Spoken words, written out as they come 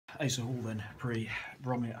Asa Hall then,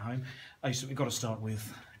 pre-Bromley at home. Asa, we've got to start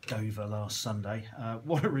with Dover last Sunday.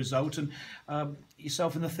 What a result, and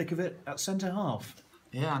yourself in the thick of it at centre half.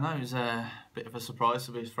 Yeah, I know, it was a bit of a surprise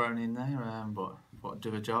to be thrown in there, but thought I'd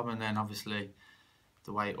do a job, and then obviously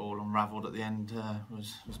the way it all unravelled at the end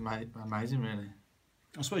was amazing, really.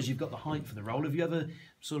 I suppose you've got the height for the role. Have you ever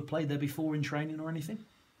sort of played there before in training or anything?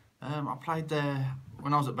 I played there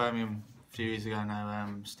when I was at Birmingham a few years ago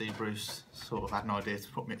now. Steve Bruce sort of had an idea to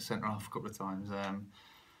put me at centre half a couple of times,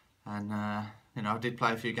 you know, I did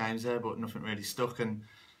play a few games there, but nothing really stuck, and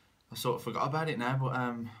I sort of forgot about it now. But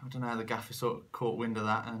I don't know how the gaffer sort of caught wind of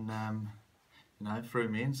that and you know, threw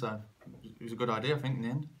me in. So it was a good idea, I think, in the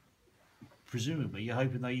end. Presumably, you're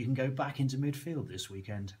hoping though you can go back into midfield this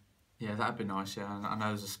weekend. Yeah, that'd be nice. Yeah, I know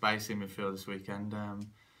there's a space in midfield this weekend,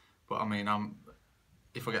 but I mean,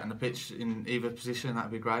 if I get on the pitch in either position,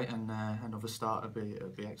 that'd be great, and another start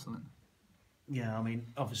would be excellent. Yeah, I mean,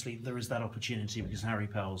 obviously there is that opportunity because Harry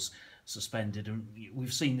Pell's suspended, and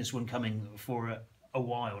we've seen this one coming for a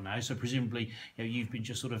while now. So presumably, you know, you've been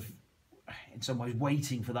just sort of, in some ways,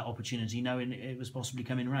 waiting for that opportunity, knowing it was possibly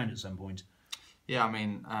coming around at some point. Yeah, I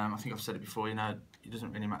mean, I think I've said it before. You know, it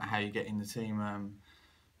doesn't really matter how you get in the team.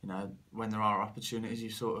 You know, when there are opportunities, you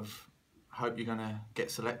sort of hope you're going to get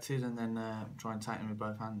selected, and then try and take them with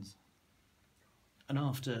both hands. And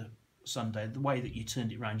after Sunday, the way that you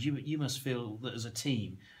turned it around, you must feel that as a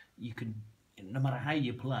team, you can, no matter how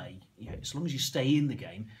you play, you know, as long as you stay in the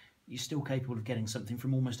game, you're still capable of getting something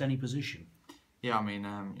from almost any position. Yeah, I mean,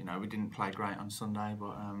 you know, we didn't play great on Sunday,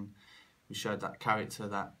 but we showed that character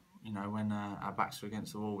that, you know, when our backs were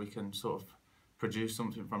against the wall, we can sort of produce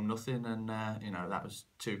something from nothing, and you know, that was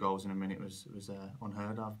 2 goals in a minute was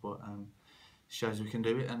unheard of, but shows we can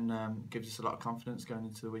do it, and gives us a lot of confidence going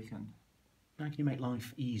into the weekend. How can you make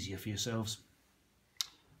life easier for yourselves?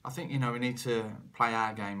 I think, you know, we need to play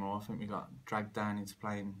our game more. I think we got dragged down into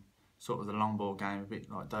playing sort of the long ball game, a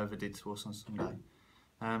bit like Dover did to us on Sunday.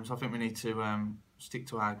 So I think we need to stick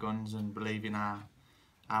to our guns and believe in our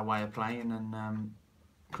way of playing, and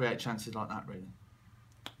create chances like that, really.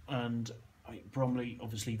 And I mean, Bromley,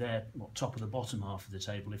 obviously, they're top of the bottom half of the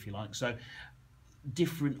table, if you like. So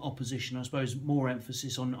different opposition, I suppose, more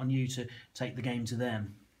emphasis on you to take the game to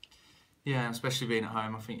them. Yeah, especially being at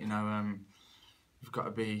home. I think, you know, we've got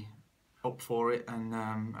to be up for it, and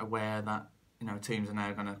aware that, you know, teams are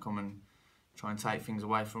now going to come and try and take things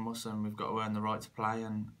away from us, and we've got to earn the right to play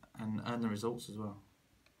and earn the results as well.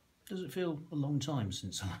 Does it feel a long time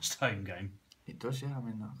since the last home game? It does, yeah. I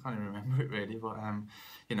mean, I can't even remember it really, but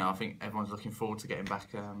you know, I think everyone's looking forward to getting back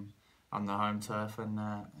on the home turf and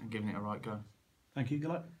giving it a right go. Thank you, good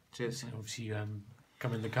luck. Cheers. Obviously, you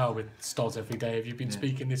come in the car with Stoz every day. Have you been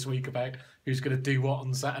speaking this week about who's going to do what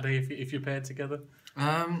on Saturday if you're paired together?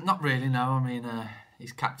 Not really, no. I mean,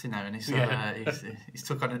 he's captain now, and so he's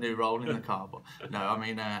took on a new role in the car. But no, I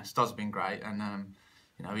mean, Stoz has been great, and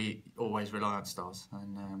you know, he always rely on Stoz,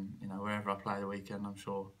 and you know, wherever I play the weekend, I'm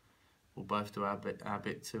sure we'll both do our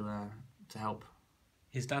bit to help.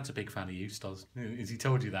 His dad's a big fan of you, Stoz. Has he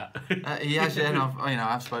told you that? He has, yeah, and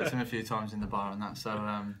I've spoken to him a few times in the bar and that. So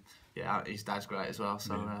yeah, his dad's great as well.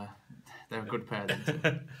 So they're a good pair.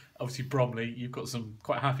 Then. Obviously, Bromley, you've got some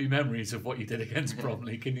quite happy memories of what you did against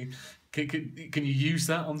Bromley. Can you use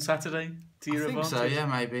that on Saturday to your advantage? I think so. Yeah,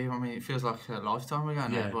 maybe. I mean, it feels like a lifetime ago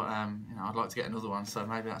now, but you know, I'd like to get another one. So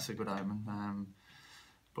maybe that's a good omen.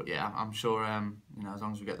 But yeah, I'm sure, you know, as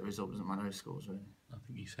long as we get the result, it doesn't matter who scores, really. I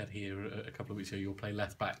think you said here a couple of weeks ago you'll play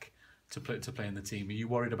left back to play in the team. Are you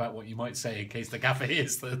worried about what you might say in case the gaffer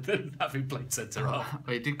hears that having played centre half?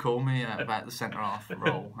 Well, he did call me about the centre half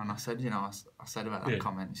role, and I said, you know, I said about that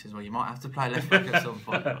comment. He says, well, you might have to play left back at some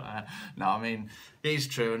point. But, no, I mean, it is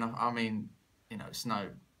true, and I mean, you know, it's no.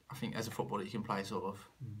 I think as a footballer, you can play sort of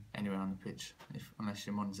anywhere on the pitch, unless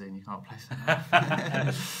you're Munzi and you can't play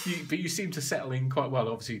centre. But you seem to settle in quite well.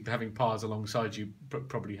 Obviously, having Pars alongside you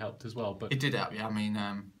probably helped as well. But it did help, yeah. I mean,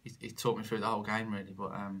 he taught me through the whole game, really.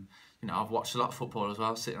 But you know, I've watched a lot of football as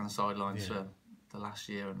well, sitting on the sidelines for the last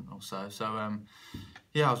year or so. So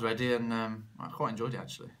yeah, I was ready, and I quite enjoyed it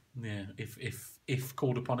actually. Yeah, if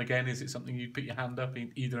called upon again, is it something you'd put your hand up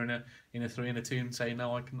either in a 3 and a 2 and say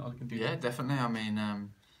no, I can do that? Yeah, definitely. I mean,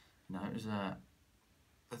 you know, it was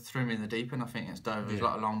it threw me in the deep end. I think it's Dover. There's a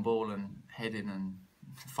lot of long ball and heading and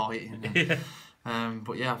fighting. And,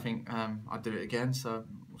 but yeah, I think I'd do it again. So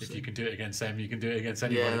if you can do it against them, you can do it against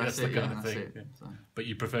anybody. Yeah, that's the kind of thing. So. But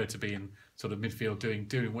you prefer to be in sort of midfield,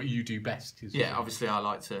 doing what you do best. Yeah, obviously I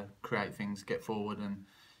like to create things, get forward, and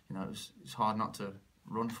you know, it's hard not to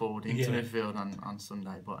run forward into midfield on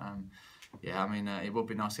Sunday. But yeah, I mean, it would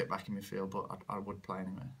be nice to get back in midfield, but I would play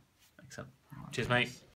anyway. Excellent. Cheers, mate.